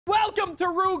welcome to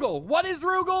Rugal. What is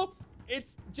Rugal?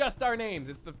 It's just our names.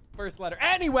 It's the first letter.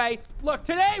 Anyway, look,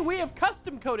 today we have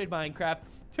custom coded Minecraft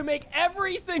to make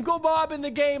every single mob in the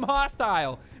game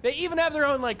hostile. They even have their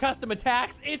own like custom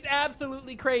attacks. It's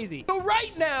absolutely crazy. So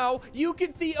right now, you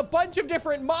can see a bunch of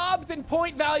different mobs and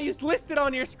point values listed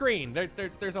on your screen.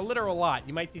 There's a literal lot.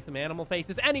 You might see some animal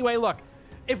faces. Anyway, look,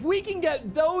 if we can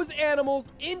get those animals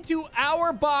into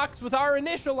our box with our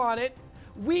initial on it,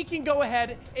 we can go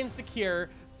ahead and secure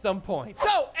some points.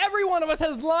 So every one of us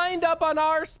has lined up on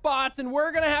our spots, and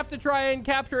we're gonna have to try and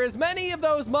capture as many of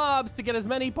those mobs to get as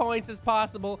many points as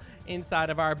possible inside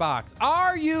of our box.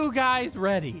 Are you guys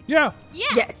ready? Yeah.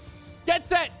 Yes. Get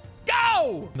set,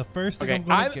 go! The first thing I'm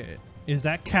going to get is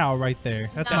that cow right there.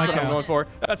 That's my what I'm cow. going for.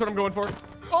 That's what I'm going for.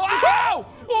 Oh!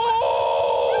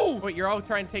 Oh! Wait, you're all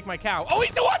trying to take my cow. Oh, he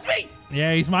still wants me!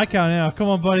 Yeah, he's my cow now. Come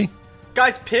on, buddy.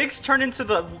 Guys, pigs turn into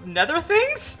the nether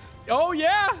things? Oh,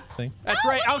 yeah. That's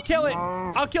right. I'll kill it.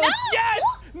 I'll kill it. Yes!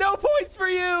 No points for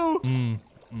you.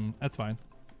 That's fine.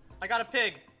 I got a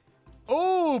pig.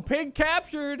 Oh, pig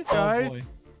captured. Oh, Guys. boy.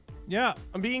 Yeah.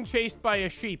 I'm being chased by a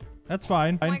sheep. That's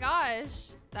fine. Oh my gosh.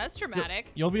 That's dramatic.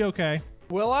 You'll be okay.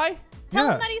 Will I? Tell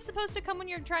him that he's supposed to come when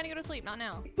you're trying to go to sleep, not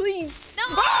now. Please. No!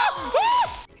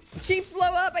 Ah! Sheep blow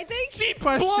up, I think. Sheep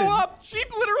blow up. Sheep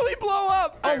literally blow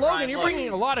up. Oh, All right, Logan, Ryan, you're look. bringing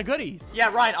a lot of goodies.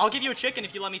 Yeah, Ryan, I'll give you a chicken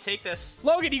if you let me take this.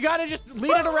 Logan, you gotta just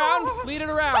lead it around. Lead it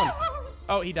around.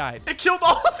 Oh, he died. It killed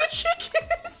all of the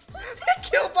chickens. It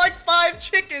killed like 5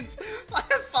 chickens. I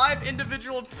have 5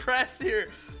 individual press here.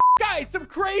 Guys, some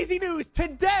crazy news.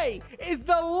 Today is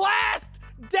the last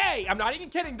day. I'm not even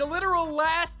kidding. The literal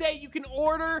last day you can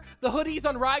order the hoodies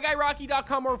on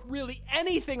Ryguyrocky.com, or really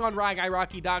anything on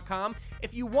Ryguyrocky.com.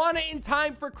 If you want it in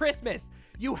time for Christmas,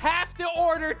 you have to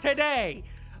order today.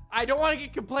 I don't want to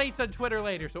get complaints on Twitter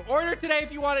later, so order today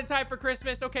if you want it in time for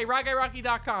Christmas. Okay,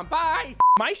 Ryguyrocky.com. Bye.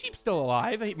 My sheep's still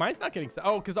alive. Mine's not getting stuck.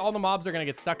 Oh, because all the mobs are going to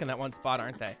get stuck in that one spot,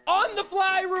 aren't they? On the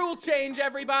fly rule change,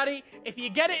 everybody. If you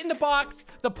get it in the box,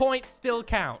 the points still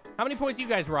count. How many points are you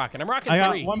guys rocking? I'm rocking 3.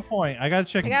 I got 1 point. I got a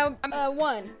chicken. I got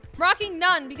 1. Rocking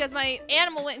none because my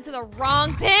animal went into the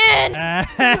wrong pin.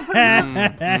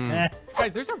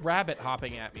 Guys, there's a rabbit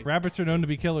hopping at me. Rabbits are known to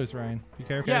be killers, Ryan. Be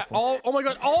careful. Yeah, oh my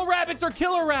god, all rabbits are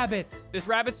killer rabbits. This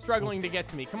rabbit's struggling to get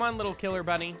to me. Come on, little killer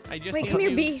bunny. I just Wait, need come here,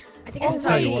 you. B. I think I have a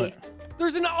tell you zombie. what.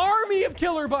 There's an army of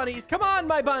killer bunnies. Come on,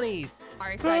 my bunnies.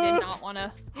 Sorry, I did not want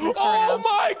to. Oh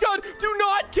my god, do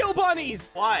not kill bunnies.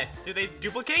 Why? Do they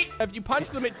duplicate? If you punch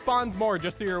them, it spawns more,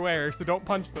 just so you're aware, so don't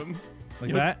punch them.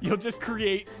 Like that? You'll just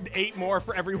create 8 more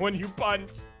for everyone you punch.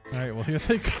 All right, well, here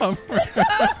they come.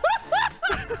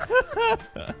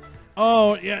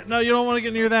 Oh, yeah. No, you don't want to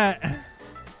get near that.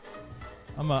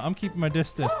 I'm keeping my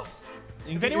distance.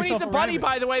 If anyone needs a bunny,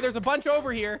 by the way, there's a bunch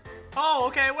over here. Oh,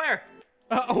 okay, where?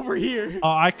 Over here. Oh,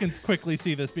 I can quickly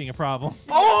see this being a problem.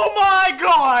 Oh my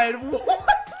god! What?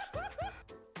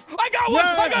 I got one!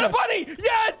 Yeah. I got a bunny!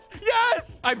 Yes!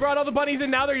 Yes! I brought all the bunnies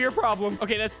in. Now they're your problem.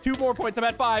 Okay, that's 2 more points. I'm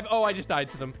at 5. Oh, I just died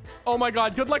to them. Oh my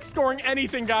god. Good luck scoring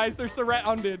anything, guys. They're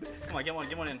surrounded. Come on,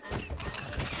 get one in.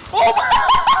 Oh my!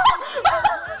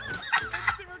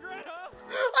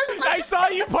 I saw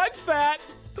you punch that.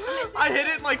 I hit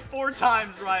it like 4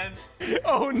 times, Ryan.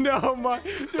 Oh no, my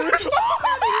dude.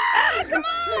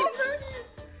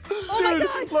 Oh my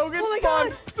god. Logan Oh my spawned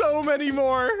god. so many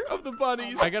more of the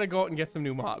bunnies. I gotta go out and get some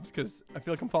new mobs because I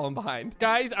feel like I'm falling behind.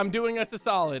 Guys, I'm doing us a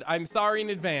solid. I'm sorry in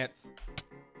advance.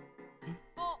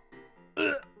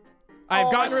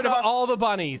 I've gotten rid of all the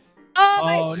bunnies. Oh,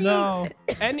 my Oh, sheep.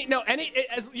 no.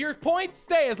 As your points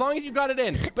stay as long as you got it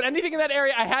in. But anything in that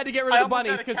area, I had to get rid of the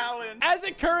bunnies because as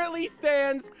it currently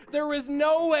stands, there was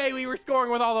no way we were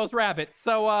scoring with all those rabbits.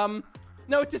 So,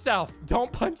 note to self: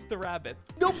 don't punch the rabbits.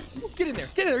 Nope. Get in there.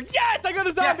 Get in there. Yes, I got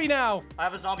a zombie now. I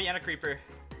have a zombie and a creeper.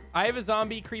 I have a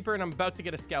zombie creeper, and I'm about to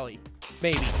get a skelly.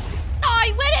 Maybe. I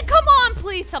win it. Come on,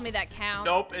 please tell me that counts.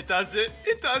 Nope, it doesn't.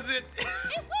 It doesn't. It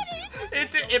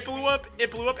wouldn't. It blew up.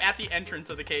 It blew up at the entrance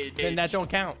of the cage. Then that don't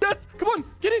count. Yes, come on,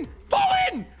 get in. Fall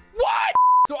in. What?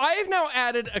 So I have now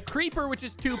added a creeper, which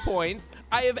is 2 points.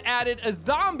 I have added a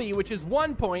zombie, which is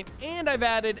 1 point, and I've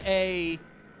added a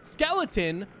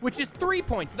skeleton, which is 3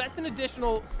 points. So that's an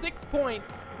additional 6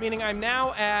 points, meaning I'm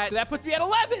now at, that puts me at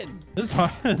 11. This is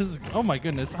hard. Oh my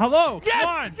goodness. Hello. Yes, Come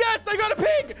on. yes, I got a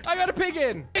pig. I got a pig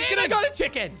in. And I got a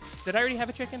chicken. Did I already have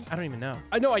a chicken? I don't even know.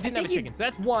 No, I didn't have a chicken. So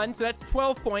that's 1. So that's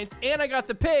 12 points. And I got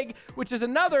the pig, which is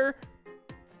another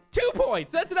 2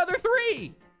 points. That's another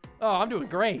 3. Oh, I'm doing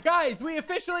great. Guys, we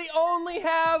officially only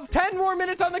have 10 more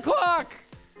minutes on the clock.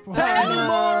 10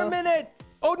 more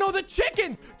minutes. Oh, no, the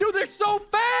chickens. Dude, they're so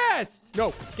fast.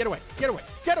 No, get away. Get away.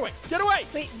 Get away. Get away.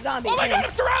 Wait, zombie. Oh, my hang on. God,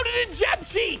 I'm surrounded in gem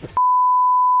sheep.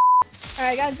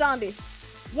 right, I got a zombie.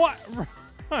 What?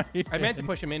 I meant to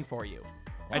push him in for you.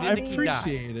 I I didn't think he'd die.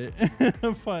 appreciate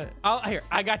it, but Here,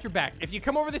 I got your back. If you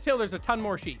come over this hill, there's a ton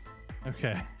more sheep.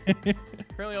 okay.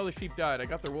 Apparently all the sheep died. I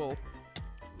got their wool.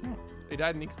 They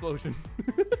died in the explosion.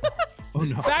 Oh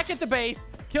no. Back at the base,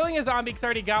 killing a zombie because I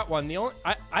already got one.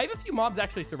 I have a few mobs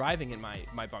actually surviving in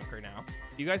my bunker now.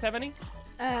 Do you guys have any?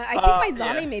 I think my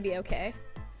zombie yeah. may be okay.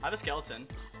 I have a skeleton.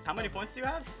 How many points do you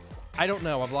have? I don't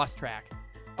know. I've lost track.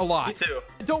 A lot. Me too.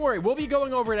 Don't worry. We'll be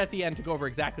going over it at the end to go over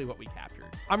exactly what we captured.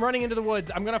 I'm running into the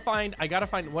woods. I gotta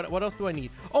find, what else do I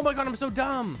need? Oh my God, I'm so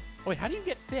dumb. Wait, how do you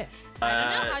get fish? I don't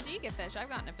know. How do you get fish? I've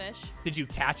gotten a fish. Did you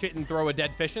catch it and throw a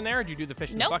dead fish in there, or did you do the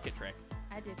fish in the Nope. bucket trick?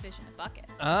 I did fish in a bucket.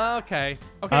 Okay.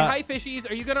 Okay, hi fishies.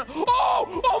 Are you gonna...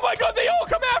 Oh my God, they all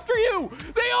come after you.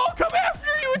 They all come after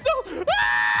you. It's all...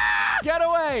 Ah! Get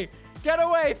away. Get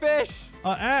away, fish.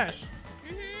 Ash,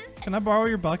 can I borrow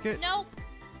your bucket? Nope.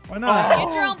 Why not?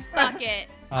 Get your own bucket.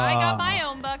 I got my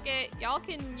own bucket. Y'all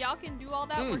can do all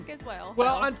that work as well.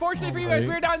 Well, unfortunately for you guys,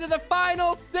 we're down to the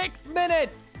final 6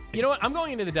 minutes. You know what? I'm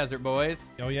going into the desert, boys.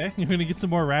 Oh yeah? You're gonna get some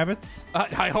more rabbits?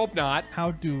 I hope not.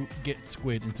 How to get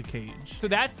squid into cage? So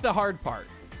that's the hard part.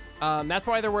 That's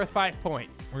why they're worth 5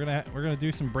 points. We're gonna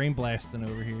do some brain blasting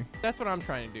over here. That's what I'm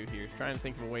trying to do here, is trying to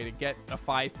think of a way to get a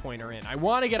 5-pointer in. I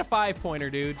want to get a 5-pointer,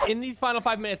 dude. In these final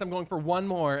 5 minutes, I'm going for one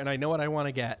more, and I know what I want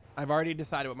to get. I've already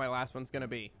decided what my last one's going to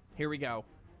be. Here we go.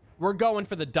 We're going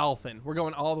for the dolphin. We're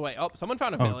going all the way. Oh, someone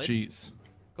found a village. Oh, jeez.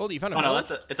 Goldie, you found a Oh no,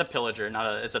 village? it's a pillager,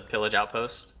 it's a pillage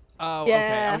outpost. Oh, okay. I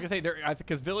Yeah. was going to say,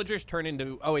 because villagers turn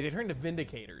into... Oh, wait, they turn into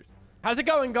vindicators. How's it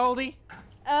going, Goldie?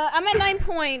 I'm at 9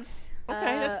 points.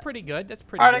 Okay, that's pretty good. That's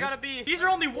pretty All right, good. I gotta be. These are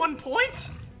only 1 point.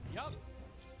 Yep.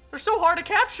 They're so hard to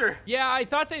capture. Yeah, I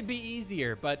thought they'd be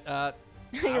easier, but I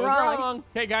You're was wrong. wrong.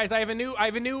 Okay, guys, I have a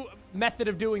new method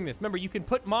of doing this. Remember, you can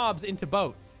put mobs into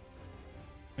boats.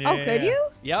 Oh, could you?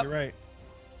 Yep. You're right.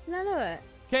 No, know that.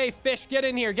 Okay, fish, get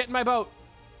in here. Get in my boat.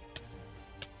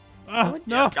 Oh,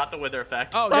 Yeah, no. got the wither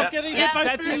effect. Oh, Stop that's, getting Yeah, hit by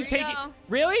that's there you we fish. taking. go.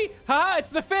 Really? Huh? It's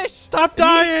the fish. Stop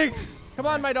dying. Come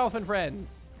on, my dolphin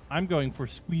friends. I'm going for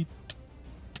squid.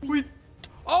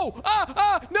 Oh,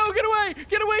 no, get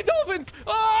away, dolphins.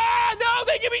 Ah, no,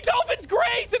 they give me dolphin's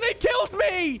grace and it kills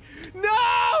me.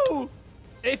 No.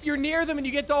 If you're near them and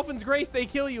you get dolphin's grace, they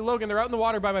kill you. Logan, they're out in the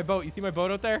water by my boat. You see my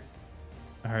boat out there?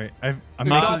 All right. There's I'm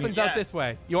making dolphins out Yes. this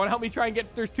way. You want to help me try and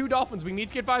get, there's 2 dolphins. We need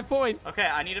to get 5 points. Okay,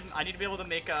 I need to be able to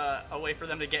make a way for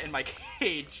them to get in my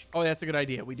cage. Oh, that's a good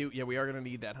idea. We do. Yeah, we are going to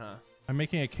need that, huh? I'm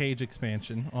making a cage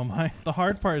expansion on my. The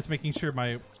hard part is making sure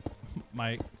my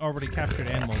already captured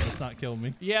animal does not kill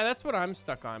me. Yeah, that's what I'm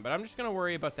stuck on, but I'm just going to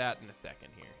worry about that in a second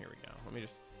here. Here we go. Let me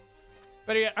just...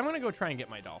 But yeah, I'm going to go try and get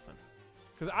my dolphin.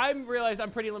 Because I realized I'm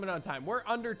pretty limited on time. We're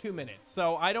under 2 minutes,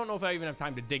 so I don't know if I even have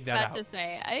time to dig that About out. to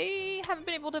say, I haven't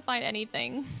been able to find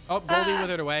anything. Oh, Goldie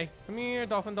withered away. Come here,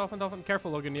 dolphin, dolphin, dolphin.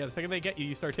 Careful, Logan. Yeah, the second they get you,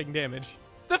 you start taking damage.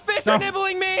 The fish are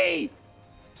nibbling me!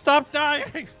 Stop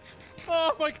dying.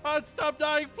 Oh my God. Stop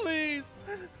dying, please.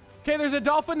 Okay, there's a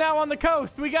dolphin now on the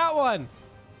coast. We got one.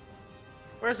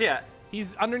 Where's he at?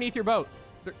 He's underneath your boat.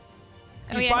 Oh,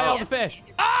 He's yeah, by all yeah. the fish.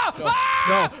 Ah! No,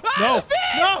 Ah! no, Ah, no, the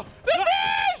fish! no, The no.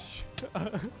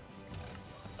 fish!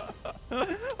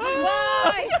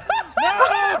 Why?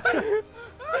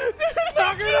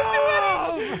 Knock it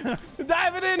off.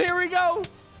 Dive it in. Here we go.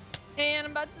 And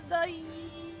I'm about to die.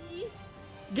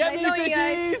 Get I me, know you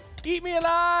guys. fishies. Eat me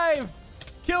alive.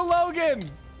 Kill Logan.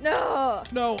 No.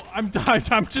 No, I'm dying.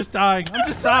 I'm just dying. I'm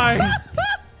just dying.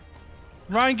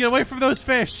 Ryan, get away from those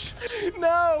fish.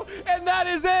 No. And that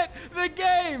is it. The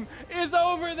game is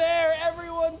over there.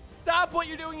 Everyone stop what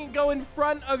you're doing and go in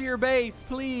front of your base,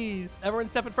 please. Everyone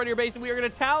step in front of your base and we are going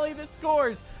to tally the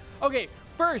scores. Okay,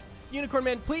 first, Unicorn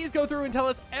Man, please go through and tell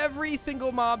us every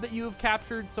single mob that you have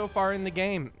captured so far in the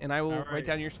game. And I will All right. write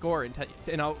down your score and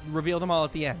I'll reveal them all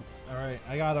at the end. All right,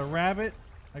 I got a rabbit,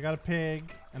 I got a pig,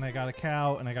 and I got a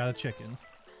cow, and I got a chicken.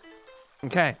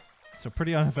 Okay. So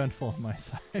pretty uneventful on my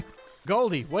side.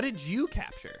 Goldie, what did you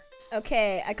capture?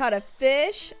 Okay, I caught a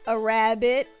fish, a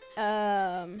rabbit,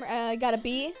 I got a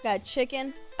bee, got a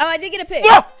chicken. Oh, I did get a pig.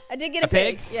 Ah! I did get A a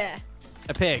pig. pig? Yeah.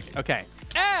 A pig. Okay.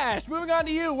 Ash, moving on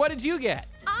to you. What did you get?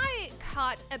 I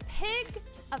caught a pig,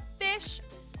 a fish,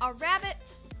 a rabbit,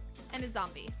 and a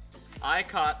zombie. I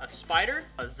caught a spider,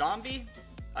 a zombie,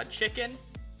 a chicken,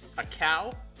 a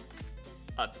cow,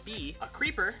 a bee, a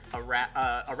creeper, a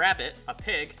rabbit, a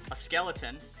pig, a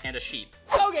skeleton, and a sheep.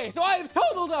 Okay, so I have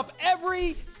totaled up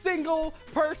every single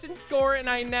person's score, and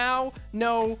I now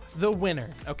know the winner.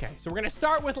 Okay, so we're going to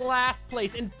start with last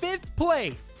place. In 5th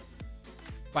place,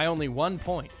 by only 1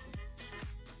 point,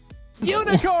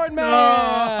 Unicorn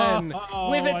Man! No.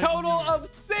 With a I total knew it. of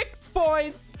 6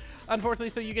 points. Unfortunately,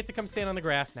 so you get to come stand on the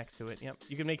grass next to it. Yep.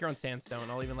 You can make your own sandstone.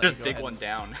 I'll even let Just you go dig ahead. one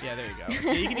down. Yeah, there you go.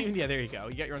 Yeah, you can even, yeah, there you go.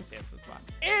 You got your own sandstone spot.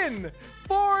 In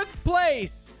 4th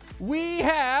place, we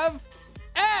have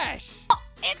Ash.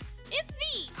 It's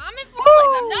me. I'm in 4th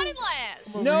place. I'm not in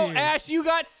last. No, Marie. Ash, you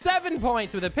got 7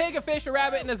 points with a pig, a fish, a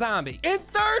rabbit, and a zombie. In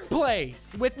 3rd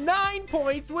place with 9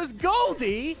 points was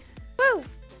Goldie. Woo.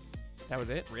 That was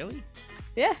it? Really?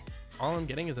 Yeah. All I'm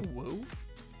getting is a woo?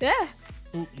 Yeah.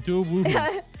 Ooh, do a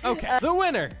woohoo. Okay. The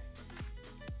winner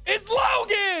is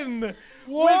Logan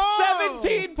Whoa. with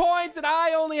 17 points, and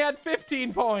I only had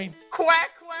 15 points.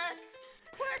 Quack, quack.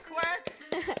 Quack,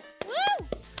 quack. Woo!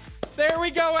 There we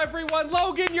go, everyone.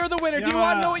 Logan, you're the winner. Do you Yeah.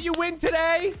 want to know what you win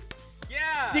today?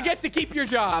 Yeah. You get to keep your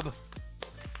job.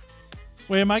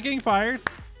 Wait, am I getting fired?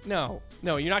 No,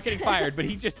 you're not getting fired, but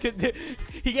he gets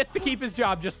to keep his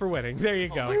job just for winning. There you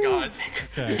go. Oh my god.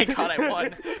 Okay. Thank god I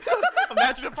won.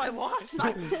 Imagine if I lost. I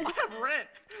have rent.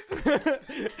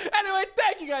 Anyway,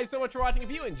 thank you guys so much for watching.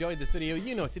 If you enjoyed this video,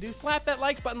 you know what to do. Slap that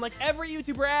like button like every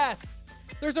YouTuber asks.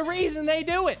 There's a reason they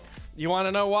do it. You want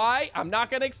to know why? I'm not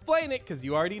going to explain it because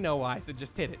you already know why. So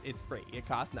just hit it. It's free. It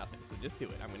costs nothing. So just do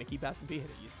it. I'm going to keep asking P to hit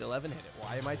it. You still haven't hit it.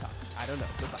 Why am I talking? I don't know.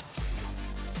 Goodbye.